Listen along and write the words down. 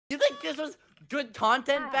this was good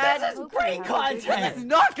content, bad? This is great content. This is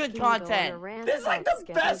not good content. This is like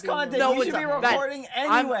the best content. No, You it's should be not. recording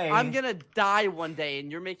anyway. I'm gonna die one day,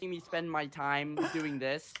 and you're making me spend my time doing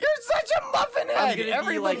this. You're such a muffin head. I'm gonna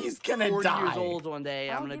Everybody's be like 40 die. years old one day.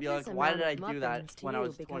 I'm gonna be like, why did I do that when I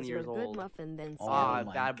was 20 years old?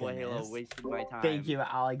 Bad boy Halo wasted my time. Thank you,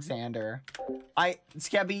 Alexander.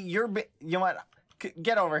 Scabby, you know what?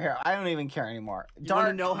 Get over here. I don't even care anymore. You want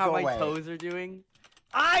to know how my toes are doing?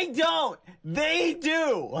 I don't. They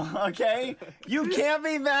do. Okay? You can't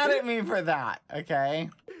be mad at me for that. Okay?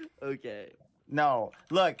 Okay. No.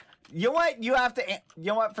 Look. You know what? You have to. You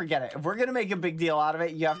know what? Forget it. If we're gonna make a big deal out of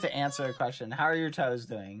it, you have to answer the question. How are your toes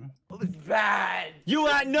doing? It was bad. You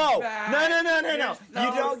no. Bad. No. So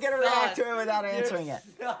you don't get to react to it without answering it.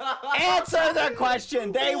 Answer the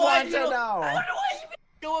question. They want to know. How do I even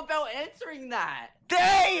go about answering that?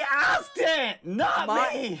 They asked it,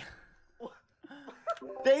 not me.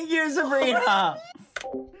 Thank you, Sabrina.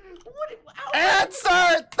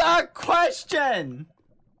 Answer the question.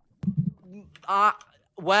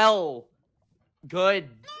 Well, good.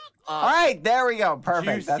 All right, there we go.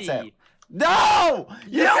 Perfect. Juicy. That's it. No!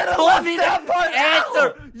 You told me to answer.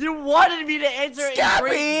 Out. You wanted me to answer in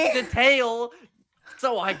great detail,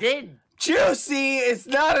 so I did. Juicy is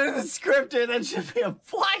not a descriptor that should be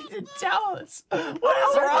applied to toes. What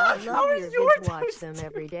is wrong? How is your toes? Watch them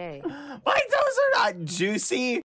every day. My toes are not juicy.